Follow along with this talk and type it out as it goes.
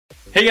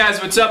Hey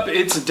guys, what's up?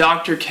 It's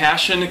Dr.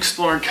 Cashin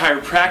exploring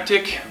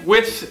chiropractic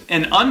with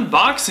an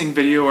unboxing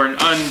video or an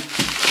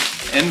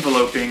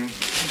unenveloping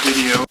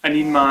video. I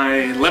need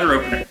my letter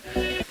opener.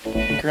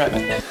 Grab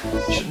it.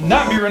 Should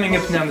not be running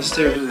up and down the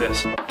stairs with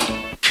this.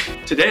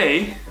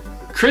 Today,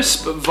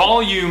 Crisp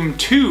Volume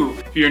 2.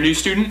 If you're a new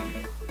student,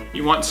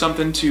 you want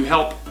something to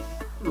help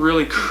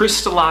really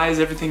crystallize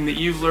everything that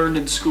you've learned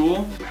in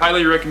school,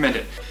 highly recommend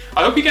it.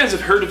 I hope you guys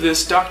have heard of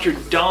this. Dr.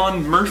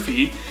 Don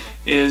Murphy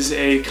is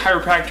a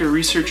chiropractor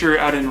researcher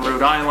out in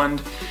Rhode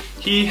Island.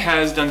 He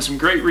has done some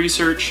great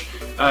research.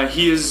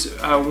 He is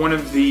one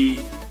of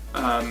the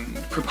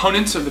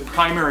proponents of the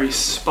primary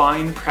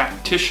spine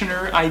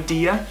practitioner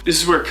idea.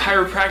 This is where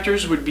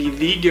chiropractors would be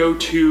the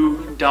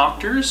go-to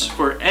doctors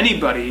for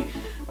anybody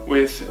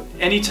with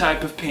any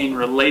type of pain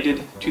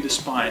related to the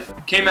spine.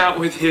 Came out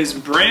with his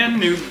brand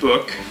new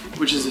book,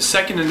 which is the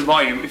second in the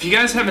volume. If you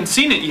guys haven't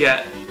seen it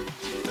yet,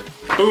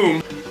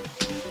 boom.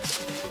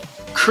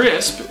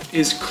 Crisp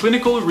is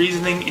Clinical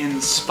Reasoning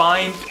in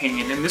Spine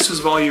Pain, and this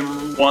was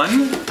volume 1,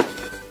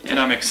 and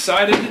I'm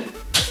excited.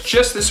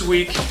 Just this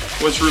week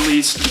was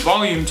released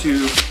volume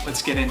 2.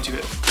 Let's get into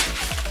it.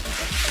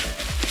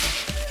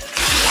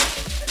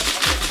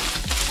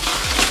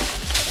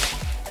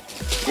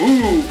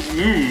 Ooh,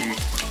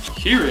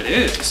 here it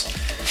is.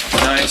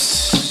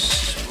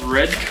 Nice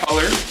red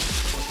color.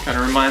 Kind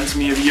of reminds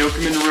me of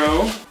Yoakum and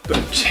Rowe.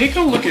 But take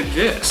a look at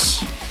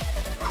this.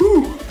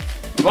 Whew.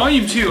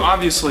 Volume 2,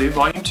 obviously,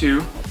 Volume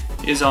 2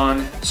 is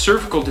on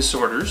cervical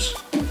disorders.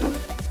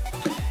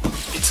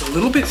 It's a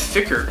little bit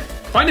thicker,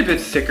 quite a bit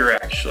thicker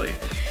actually.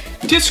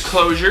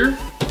 Disclosure,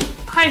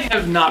 I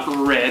have not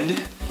read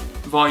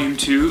Volume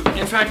 2.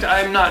 In fact,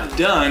 I am not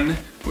done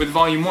with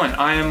Volume 1.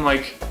 I am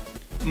like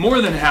more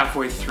than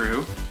halfway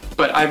through,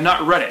 but I've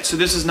not read it. So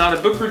this is not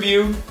a book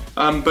review,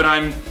 but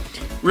I'm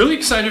really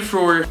excited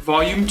for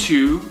Volume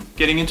 2,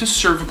 getting into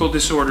cervical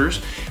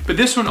disorders. But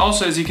this one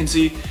also, as you can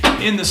see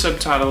in the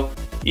subtitle,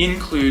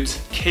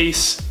 includes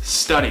case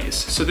studies.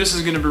 So this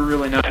is going to be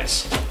really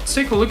nice. Let's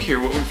take a look here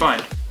what we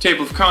find.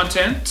 Table of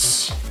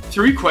contents,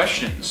 3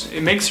 questions.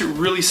 It makes it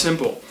really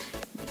simple.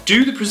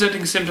 Do the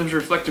presenting symptoms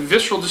reflect a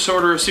visceral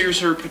disorder, a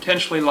serious or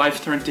potentially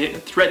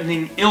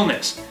life-threatening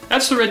illness?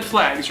 That's the red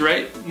flags,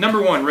 right?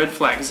 Number 1, red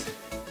flags.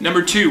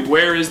 Number 2,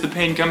 where is the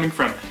pain coming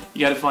from?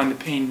 You got to find the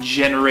pain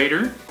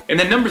generator. And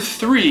then number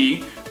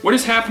 3, what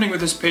is happening with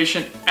this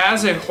patient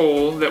as a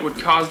whole that would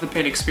cause the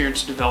pain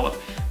experience to develop?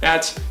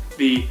 That's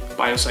the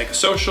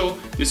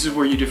biopsychosocial. This is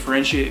where you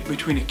differentiate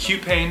between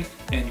acute pain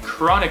and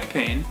chronic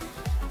pain.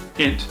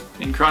 Hint,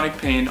 in chronic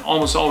pain,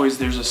 almost always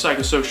there's a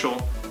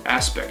psychosocial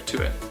aspect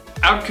to it.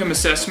 Outcome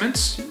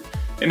assessments,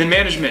 and then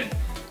management.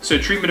 So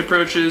treatment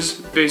approaches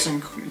based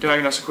on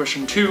diagnostic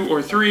question 2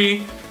 or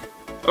 3.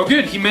 Oh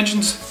good, he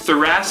mentions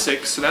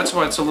thoracic, so that's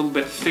why it's a little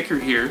bit thicker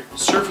here.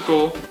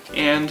 Cervical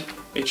and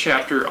a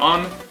chapter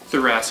on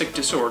thoracic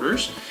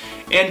disorders.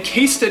 And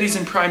case studies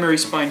in primary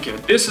spine care.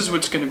 This is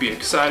what's going to be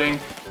exciting.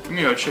 I'm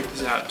going to go check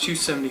this out.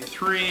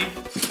 273,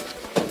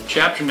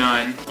 chapter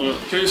 9,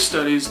 case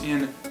studies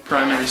in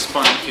primary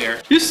spine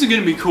care. This is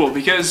going to be cool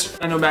because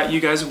I know about you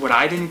guys, what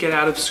I didn't get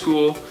out of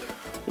school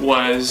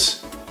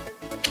was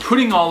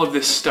putting all of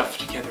this stuff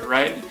together,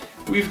 right?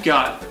 We've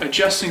got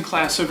adjusting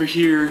class over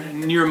here,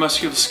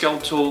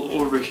 neuromusculoskeletal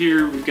over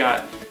here, we've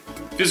got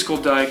physical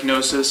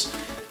diagnosis,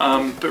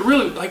 but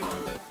really, like,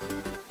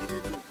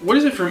 what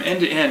is it from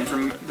end to end,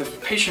 from the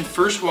patient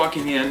first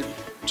walking in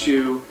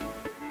to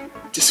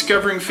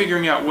discovering,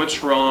 figuring out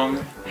what's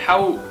wrong,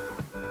 how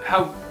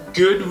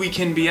good we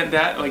can be at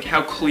that, like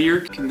how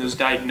clear can those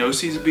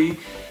diagnoses be?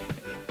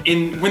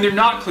 When they're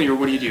not clear,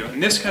 what do you do?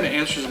 And this kind of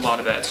answers a lot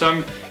of that. So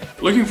I'm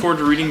looking forward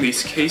to reading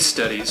these case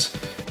studies.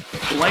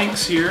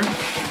 Blanks here,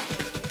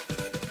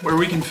 where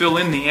we can fill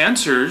in the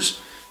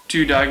answers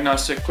to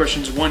diagnostic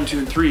questions 1, 2,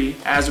 and 3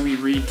 as we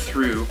read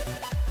through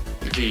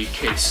the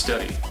case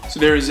study. So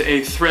there is a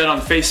thread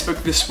on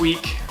Facebook this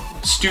week.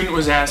 A student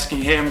was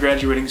asking, hey, I'm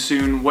graduating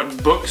soon,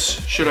 what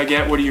books should I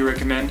get? What do you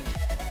recommend?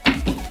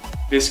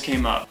 This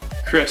came up.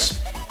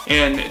 Crisp.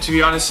 And to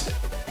be honest,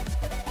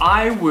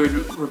 I would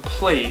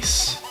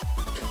replace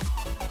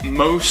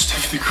most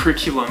of the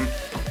curriculum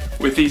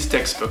with these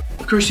textbooks.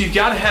 Of course, you've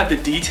got to have the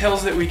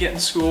details that we get in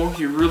school.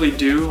 You really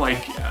do.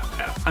 Like,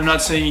 I'm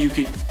not saying you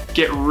could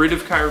get rid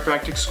of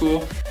chiropractic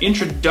school.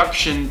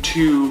 Introduction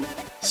to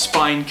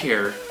spine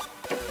care,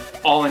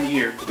 all in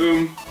here.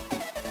 Boom.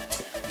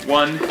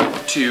 1,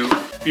 2.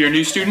 If you're a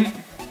new student,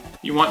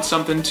 you want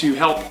something to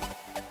help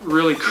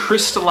really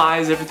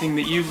crystallize everything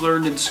that you've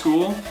learned in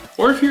school,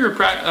 or if you're a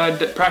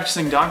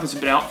practicing doc that's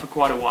been out for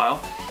quite a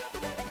while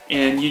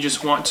and you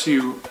just want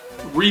to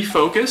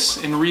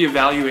refocus and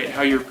reevaluate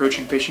how you're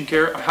approaching patient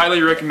care, I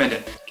highly recommend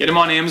it. Get them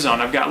on Amazon.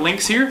 I've got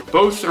links here,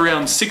 both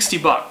around 60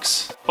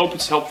 bucks. Hope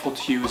it's helpful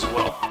to you as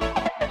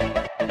well.